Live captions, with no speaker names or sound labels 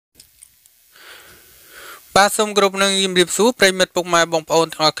បាទសូមគោរពនឹងជំរាបសួរប្រិយមិត្តពុកម៉ែបងប្អូន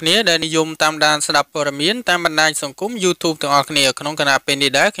ទាំងអស់គ្នាដែលនិយមតាមដានស្ដាប់ព័ត៌មានតាមបណ្ដាញសង្គម YouTube ទាំងអស់គ្នាក្នុងគណៈពេលនេះ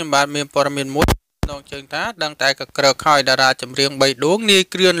ដែរខ្ញុំបាទមានព័ត៌មានមួយដងជើងថាដឹងតែកក្រើកហើយតារាចម្រៀង3ដួងនាយ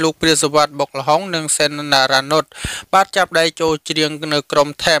គ្រឿនលោកព្រាសវត្តបុកលហុងនិងសេនណារ៉ានុតបាទចាប់ដៃចូលច្រៀងនៅក្រុម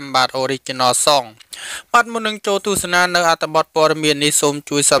Them បាទ Original Song បាទមុននឹងចូលទស្សនានៅអត្ថបទព័ត៌មាននេះសូម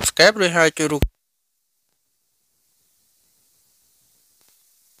ជួយ Subscribe រួចហើយជួយ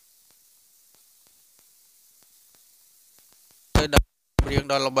រៀង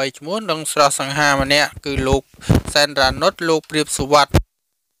ដល់ល្បីឈ្មោះនិងស្រស់សង្ហាម្នាក់គឺលោកសែនរ៉ានុតលោកព្រាបសុវត្ថិ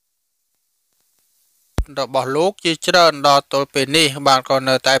របស់លោកជាច្រើនដល់ទល់ពេលនេះបាទក៏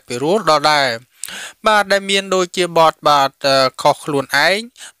នៅតែពិរោះដល់ដែរបាទដែលមានដូចជាបទបាទខុសខ្លួនឯង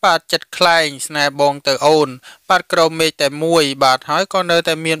បាទចិត្តខ្លែងស្នេហ៍បងទៅអូនបាទក្រមេឃតែមួយបាទហើយក៏នៅ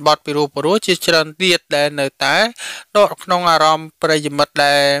តែមានបទពិរោះជាច្រើនទៀតដែលនៅតែដកក្នុងអារម្មណ៍ប្រិយមិត្ត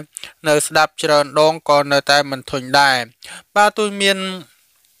ដែលនៅស្ដាប់ច្រើនដងក៏នៅតែមិនធុញដែរបាទទូមាន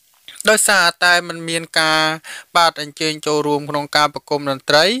ដោយសារតែมันមានការបាទអញ្ជើញចូលរួមក្នុងការប្រគំតន្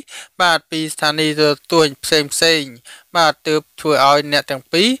ត្រីបាទពីស្ថានីយទូរទស្សន៍ផ្សេងបាទទើបធ្វើឲ្យអ្នកទាំង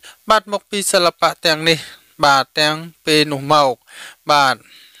ពីរបាទមកពីសិល្បៈទាំងនេះបាទទាំងពេលនោះមកបាទ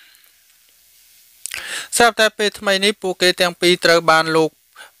ស្រាប់តែពេលថ្មីនេះពួកគេទាំងពីរត្រូវបានលោក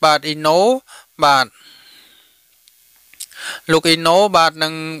បាទអ៊ីណូបាទលោកអ៊ីណូបាទនឹ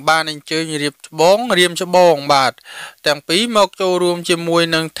ងបានអញ្ជើញរៀបច្បងបាទទាំងពីរមកចូលរួមជាមួយ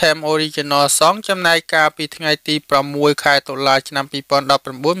នឹង Them Original Song ចំណាយការពីថ្ងៃទី6ខែតុលាឆ្នាំ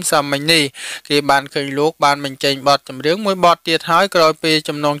2019ម្សិលមិញនេះគេបានឃើញលោកបានបញ្ចេញបទចម្រៀងមួយបទទៀតហើយក្រោយពេល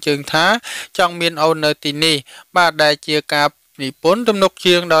ចំណងជើងថាចង់មានអូននៅទីនេះបាទដែលជាការនិពន្ធទំនុកច្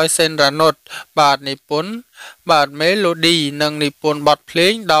រៀងដោយសេនរ៉ានុតបាទនិពន្ធបាទ Melody និងនិពន្ធបទភ្លេ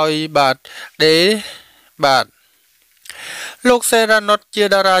ងដោយបាទដេបាទលោកសេរ៉ានុតជា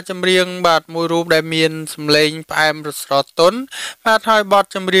តារាចម្រៀងបាទមួយរូបដែលមានសម្លេងផ្អែមរស្រទន់បាទហើយបទ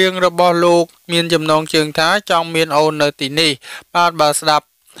ចម្រៀងរបស់លោកមានចំណងជើងថាចង់មានអូននៅទីនេះបាទបើស្ដាប់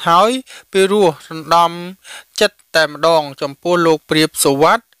ហើយពីរោះរំដំចិត្តតែម្ដងចំពោះលោកព្រាបសុវ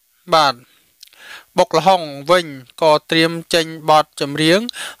ត្ថិបាទបុកលហុងវិញក៏ត្រៀមចេញបទចម្រៀង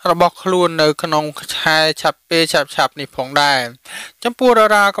របស់ខ្លួននៅក្នុងខែឆាប់នេះផងដែរចំពោះតា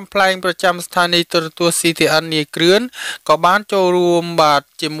រាកំ pl ែងប្រចាំស្ថានីយទូរទស្សន៍ CTN នាយគ្រឿនក៏បានចូលរួមបាទ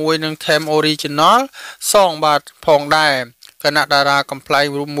ជាមួយនឹង Them Original Song បាទផងដែរគណៈតារាកំ pl ែង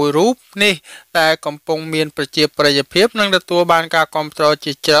មួយរូបនេះតែកំពុងមានប្រជាប្រិយភាពនិងទទួលបានការគាំទ្រ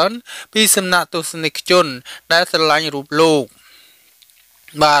ជាច្រើនពីសំណាក់ទស្សនិកជនដែលស្រឡាញ់រូបលោក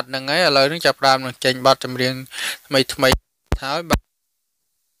បាទហ្នឹងហើយឥឡូវនេះចាប់ផ្ដើមនឹងចេញបទចម្រៀងថ្មីហើយបា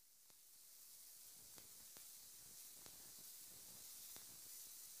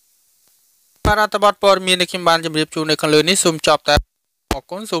ទអត្ថបទព័ត៌មាននេះខ្ញុំបានជម្រាបជូននៅខាងលើនេះសូមចប់តែអរ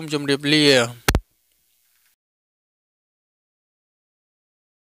គុណសូមជម្រាបលា